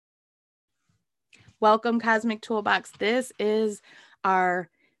Welcome, Cosmic Toolbox. This is our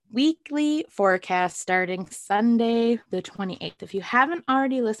weekly forecast starting Sunday, the 28th. If you haven't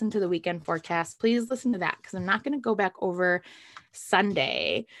already listened to the weekend forecast, please listen to that because I'm not going to go back over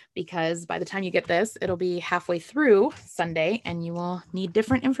Sunday because by the time you get this, it'll be halfway through Sunday and you will need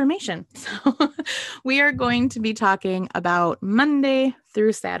different information. So we are going to be talking about Monday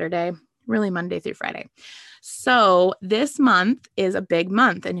through Saturday, really Monday through Friday. So this month is a big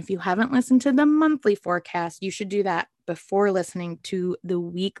month. And if you haven't listened to the monthly forecast, you should do that before listening to the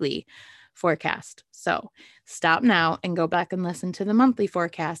weekly forecast. So stop now and go back and listen to the monthly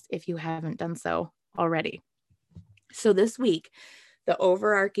forecast if you haven't done so already. So this week, the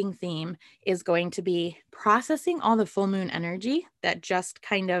overarching theme is going to be processing all the full moon energy that just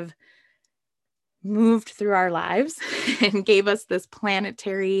kind of moved through our lives and gave us this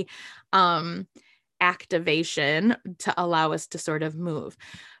planetary activation to allow us to sort of move.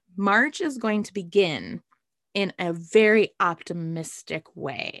 March is going to begin in a very optimistic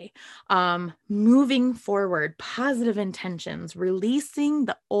way, moving forward, positive intentions, releasing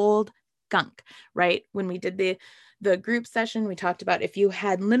the old gunk, right? When we did the group session, we talked about if you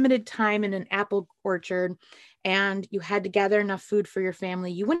had limited time in an apple orchard and you had to gather enough food for your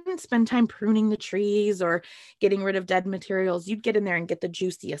family, you wouldn't spend time pruning the trees or getting rid of dead materials. You'd get in there and get the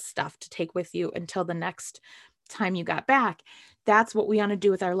juiciest stuff to take with you until the next time you got back. That's what we want to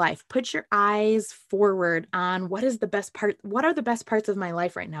do with our life. Put your eyes forward on what is the best part. What are the best parts of my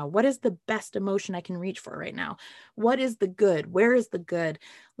life right now? What is the best emotion I can reach for right now? What is the good? Where is the good?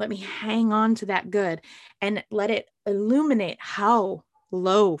 Let me hang on to that good and let it illuminate how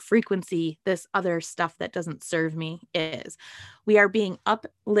low frequency this other stuff that doesn't serve me is. We are being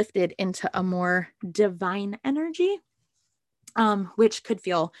uplifted into a more divine energy, which could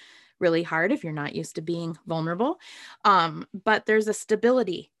feel really hard if you're not used to being vulnerable. But there's a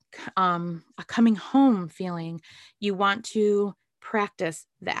stability, a coming home feeling. You want to practice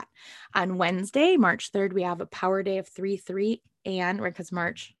that. On Wednesday, March 3rd, we have a power day of 3-3 and because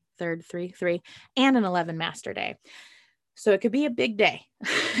March 3rd, 3-3 and an 11 master day. So it could be a big day.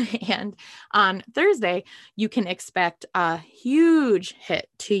 And on Thursday, you can expect a huge hit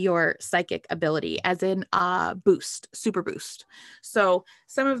to your psychic ability, as in a boost, super boost. So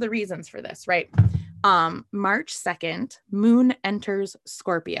some of the reasons for this, right? March 2nd, moon enters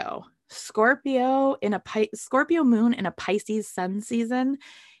Scorpio. Scorpio moon in a Pisces sun season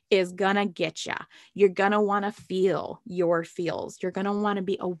is gonna get ya. You're gonna want to feel your feels. You're gonna want to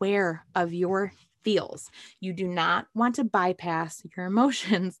be aware of your feels. You do not want to bypass your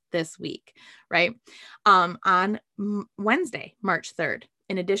emotions this week, right? On Wednesday, March 3rd,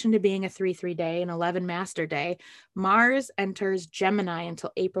 in addition to being a 3-3 day and 11 master day, Mars enters Gemini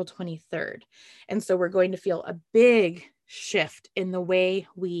until April 23rd. And so we're going to feel a big shift in the way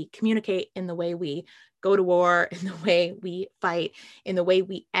we communicate, in the way we go to war, in the way we fight, in the way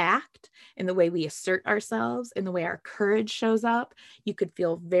we act, in the way we assert ourselves, in the way our courage shows up. You could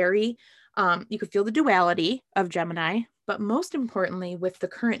feel you could feel the duality of Gemini, but most importantly, with the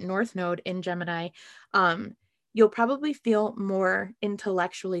current North Node in Gemini, you'll probably feel more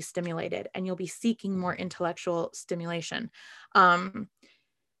intellectually stimulated and you'll be seeking more intellectual stimulation.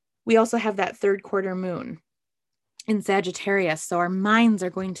 We also have that third quarter moon in Sagittarius. So our minds are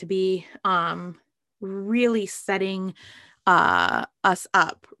going to be really setting us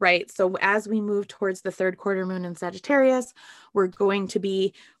up, right? So as we move towards the third quarter moon in Sagittarius, we're going to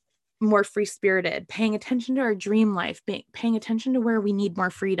be more free-spirited, paying attention to our dream life, paying attention to where we need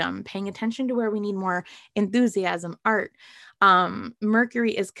more freedom, paying attention to where we need more enthusiasm, art.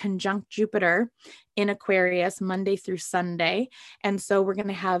 Mercury is conjunct Jupiter in Aquarius Monday through Sunday. And so we're going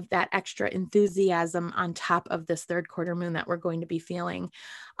to have that extra enthusiasm on top of this third quarter moon that we're going to be feeling.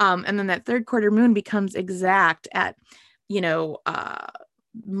 And then that third quarter moon becomes exact at,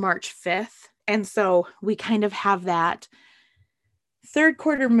 March 5th. And so we kind of have that third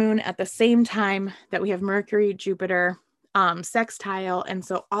quarter moon at the same time that we have Mercury, Jupiter, sextile. And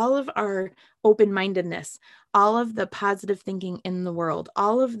so all of our open-mindedness, all of the positive thinking in the world,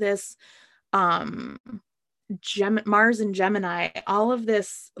 all of this Mars and Gemini, all of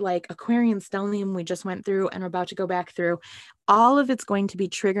this like Aquarian stellium we just went through and we're about to go back through, all of it's going to be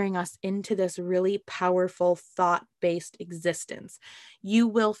triggering us into this really powerful thought-based existence. You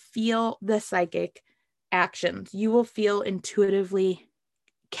will feel the psychic actions. You will feel intuitively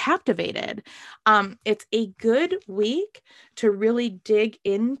captivated. It's a good week to really dig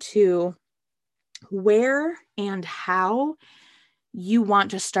into where and how you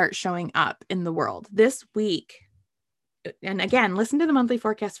want to start showing up in the world this week. And again, listen to the monthly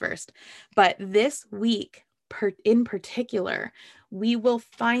forecast first, but this week in particular, we will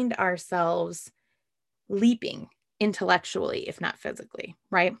find ourselves leaping intellectually, if not physically,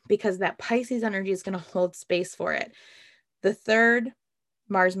 right? Because that Pisces energy is going to hold space for it. The third,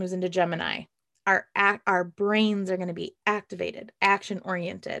 Mars moves into Gemini. Our brains are going to be activated, action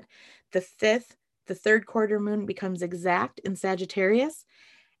oriented. The fifth, the third quarter moon becomes exact in Sagittarius,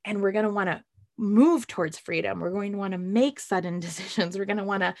 and we're going to want to move towards freedom. We're going to want to make sudden decisions. We're going to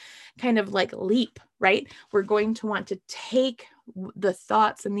want to kind of like leap, right? We're going to want to take the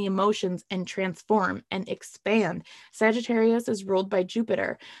thoughts and the emotions and transform and expand. Sagittarius is ruled by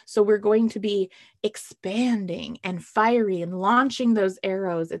Jupiter. So we're going to be expanding and fiery and launching those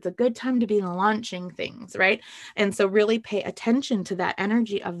arrows. It's a good time to be launching things, right? And so really pay attention to that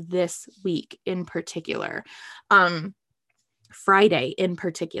energy of this week in particular. Friday in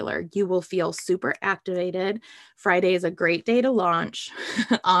particular, you will feel super activated. Friday is a great day to launch.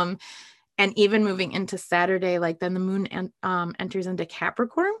 And even moving into Saturday, like then the moon enters into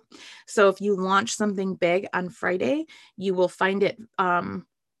Capricorn. So if you launch something big on Friday, you will find it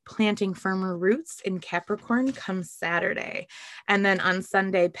planting firmer roots in Capricorn come Saturday. And then on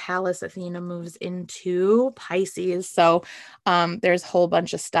Sunday, Pallas Athena moves into Pisces. So there's a whole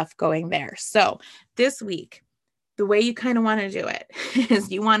bunch of stuff going there. So this week, the way you kind of want to do it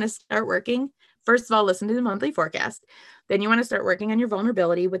is you want to start working. First of all, listen to the monthly forecast. Then you want to start working on your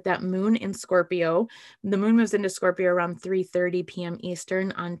vulnerability with that moon in Scorpio. The moon moves into Scorpio around 3:30 p.m.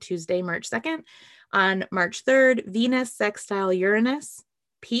 Eastern on Tuesday, March 2nd. On March 3rd, Venus sextile Uranus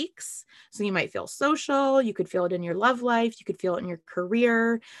peaks. So you might feel social. You could feel it in your love life. You could feel it in your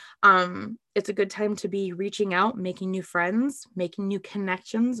career. It's a good time to be reaching out, making new friends, making new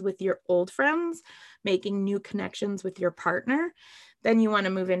connections with your old friends, making new connections with your partner. Then you want to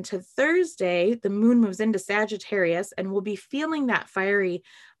move into Thursday. The moon moves into Sagittarius, and we'll be feeling that fiery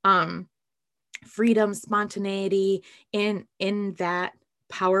freedom, spontaneity in that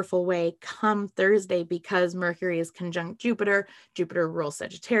powerful way come Thursday, because Mercury is conjunct Jupiter. Jupiter rules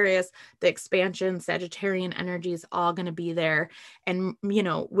Sagittarius. The expansion, Sagittarian energy is all going to be there. And, you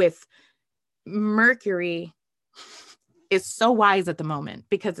know, with Mercury is so wise at the moment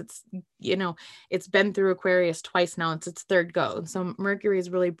because it's, you know, it's been through Aquarius twice now. It's its third go. So Mercury is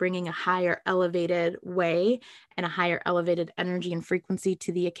really bringing a higher elevated way and a higher elevated energy and frequency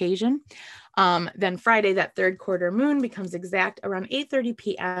to the occasion. Then Friday, that third quarter moon becomes exact around 8:30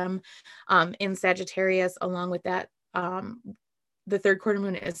 p.m. In Sagittarius. Along with that, the third quarter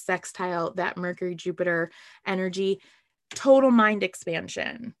moon is sextile that Mercury Jupiter energy. Total mind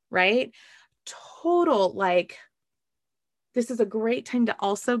expansion, right? Total, like, this is a great time to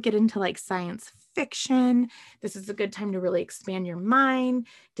also get into like science fiction. This is a good time to really expand your mind,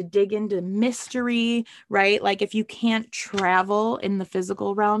 to dig into mystery, right? Like if you can't travel in the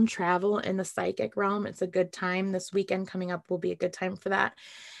physical realm, travel in the psychic realm. It's a good time. This weekend coming up will be a good time for that.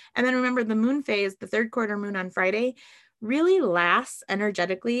 And then remember, the moon phase, the third quarter moon on Friday, really lasts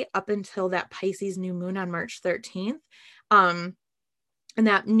energetically up until that Pisces new moon on March 13th. And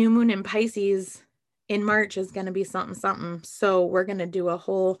that new moon in Pisces in March is going to be something. So we're going to do a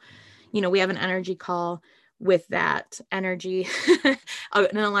whole, you know, we have an energy call with that energy,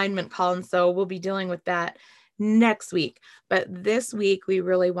 an alignment call. And so we'll be dealing with that next week. But this week, we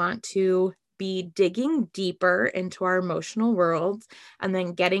really want to be digging deeper into our emotional worlds and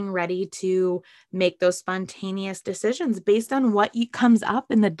then getting ready to make those spontaneous decisions based on what comes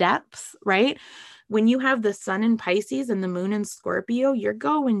up in the depths, right? When you have the sun in Pisces and the moon in Scorpio, you're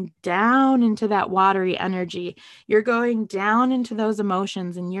going down into that watery energy. You're going down into those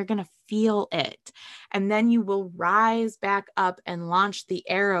emotions and you're going to feel it. And then you will rise back up and launch the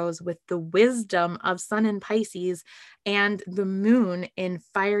arrows with the wisdom of sun in Pisces and the moon in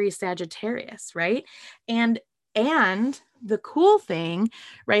fiery Sagittarius, right? And the cool thing,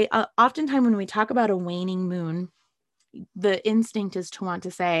 right? Oftentimes when we talk about a waning moon, the instinct is to want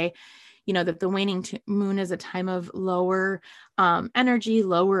to say, you know, that the waning moon is a time of lower energy,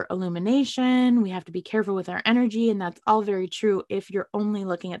 lower illumination. We have to be careful with our energy. And that's all very true if you're only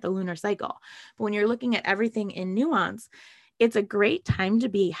looking at the lunar cycle. But when you're looking at everything in nuance, it's a great time to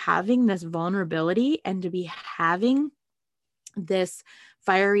be having this vulnerability and to be having this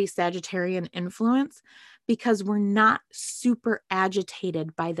fiery Sagittarian influence, because we're not super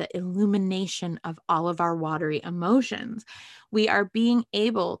agitated by the illumination of all of our watery emotions. We are being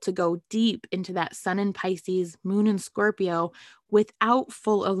able to go deep into that sun in Pisces, moon in Scorpio without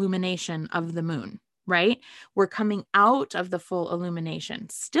full illumination of the moon, right? We're coming out of the full illumination,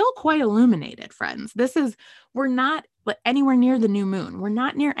 still quite illuminated, friends. We're not anywhere near the new moon. We're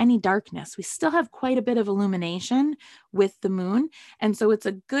not near any darkness. We still have quite a bit of illumination with the moon. And so it's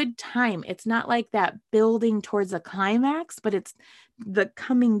a good time. It's not like that building towards a climax, but it's the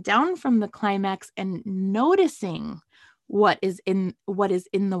coming down from the climax and noticing what is in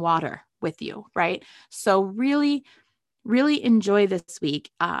the water with you, right? So really, really enjoy this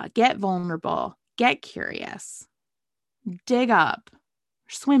week. Get vulnerable, get curious, dig up,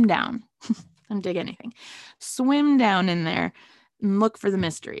 swim down. And dig anything. Swim down in there and look for the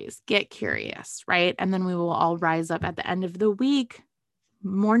mysteries. Get curious, right? And then we will all rise up at the end of the week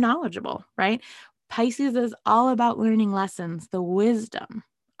more knowledgeable, right? Pisces is all about learning lessons, the wisdom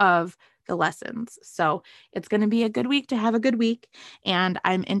of the lessons. So it's going to be a good week to have a good week. And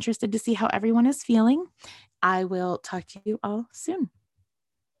I'm interested to see how everyone is feeling. I will talk to you all soon.